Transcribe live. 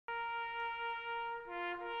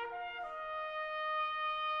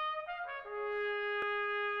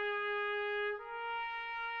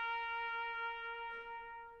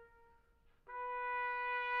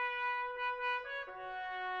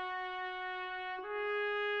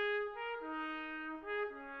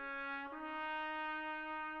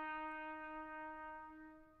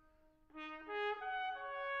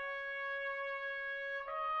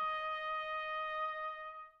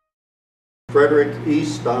Frederick E.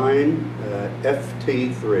 Stein,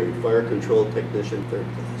 FT3, Fire Control Technician,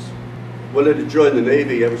 3rd class. Wanted to join the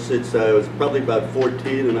Navy ever since I was probably about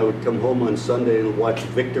 14, and I would come home on Sunday and watch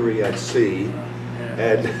Victory at Sea.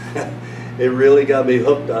 And it really got me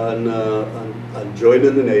hooked on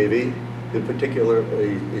joining the Navy, in particular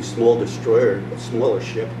a small destroyer, a smaller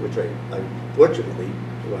ship, which I fortunately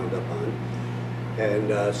wound up on.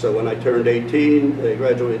 And so when I turned 18, I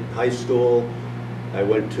graduated high school. I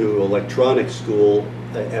went to electronics school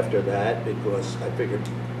after that because I figured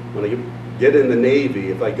when I get in the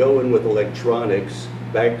Navy, if I go in with electronics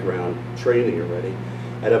background training already,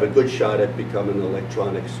 I'd have a good shot at becoming an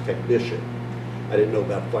electronics technician. I didn't know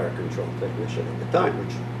about fire control technician at the time,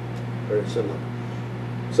 which is very similar.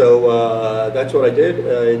 So that's what I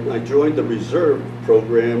did. I joined the reserve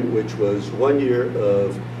program, which was 1 year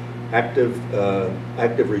of active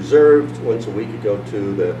reserves. Once a week you go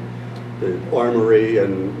to the armory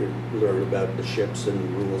and learn about the ships and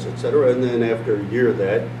rules, etc. And then after a year of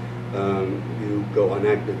that, you go on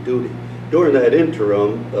active duty. During that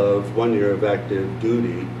interim of 1 year of active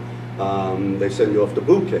duty, they send you off to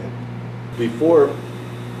boot camp. Before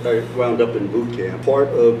I wound up in boot camp, part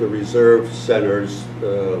of the reserve center's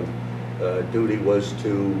duty was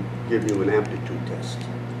to give you an aptitude test.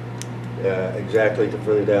 Exactly to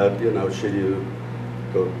find out, you know, should you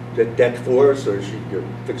go deck force, or should you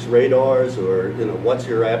fix radars, or, you know, what's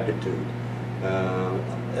your aptitude?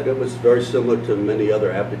 And it was very similar to many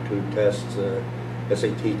other aptitude tests,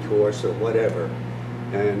 SAT course or whatever.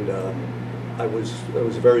 And I was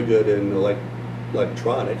very good in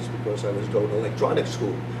electronics because I was going to electronics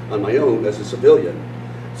school on my own as a civilian.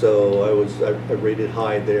 So I rated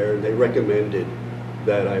high there, and they recommended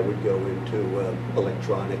that I would go into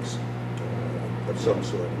electronics of some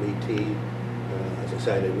sort, ET. As I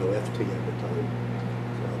said, I didn't know FT at the time.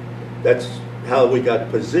 So that's how we got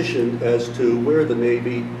positioned as to where the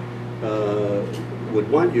Navy would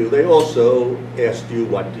want you. They also asked you,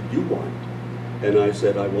 what did you want? And I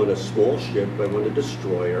said, I want a small ship, I want a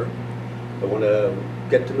destroyer, I want to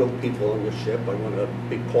get to know people on the ship, I want to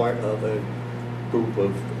be part of a group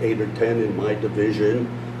of 8 or 10 in my division.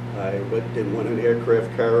 I didn't want an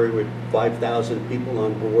aircraft carrier with 5,000 people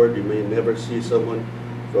on board. You may never see someone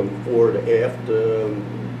from fore to aft,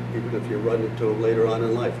 even if you run into them later on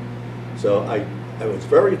in life. So I was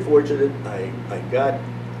very fortunate. I got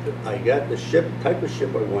the type of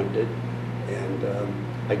ship I wanted, and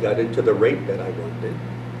I got into the rate that I wanted,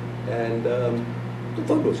 and the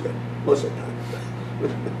fun was good most of the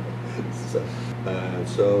time.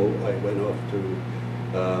 So I went off to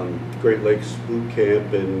Great Lakes boot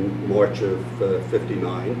camp in March of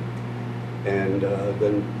 '59, and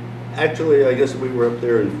then actually I guess we were up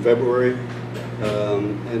there in February,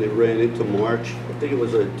 and it ran into March. I think it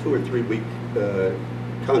was a 2 or 3 week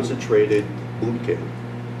concentrated boot camp.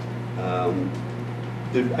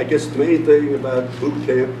 I guess the main thing about boot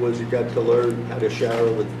camp was you got to learn how to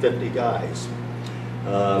shower with 50 guys,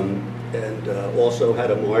 and also how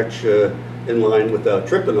to march in line without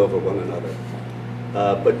tripping over one another.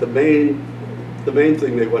 But the main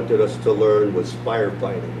thing they wanted us to learn was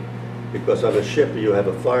firefighting, because on a ship you have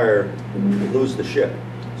a fire, you lose the ship.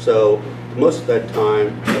 So most of that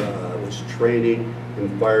time was training in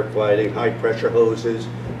firefighting, high pressure hoses,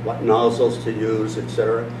 what nozzles to use,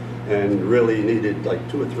 etc. And really needed like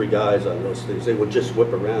 2 or 3 guys on those things. They would just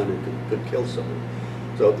whip around and could kill someone.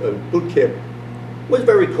 So boot camp was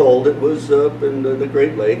very cold. It was up in the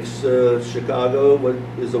Great Lakes. Chicago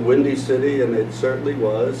is a windy city, and it certainly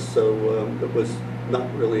was. So it was not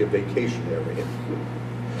really a vacation area.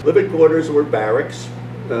 Living quarters were barracks,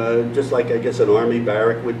 just like I guess an army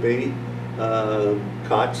barrack would be.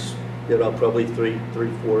 Cots, you know, probably 3,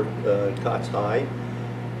 4 cots high.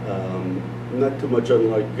 Not too much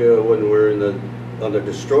unlike when we're on the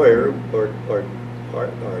destroyer.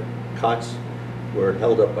 Our cots were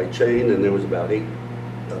held up by chain, and there was about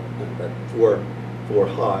 4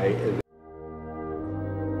 high, and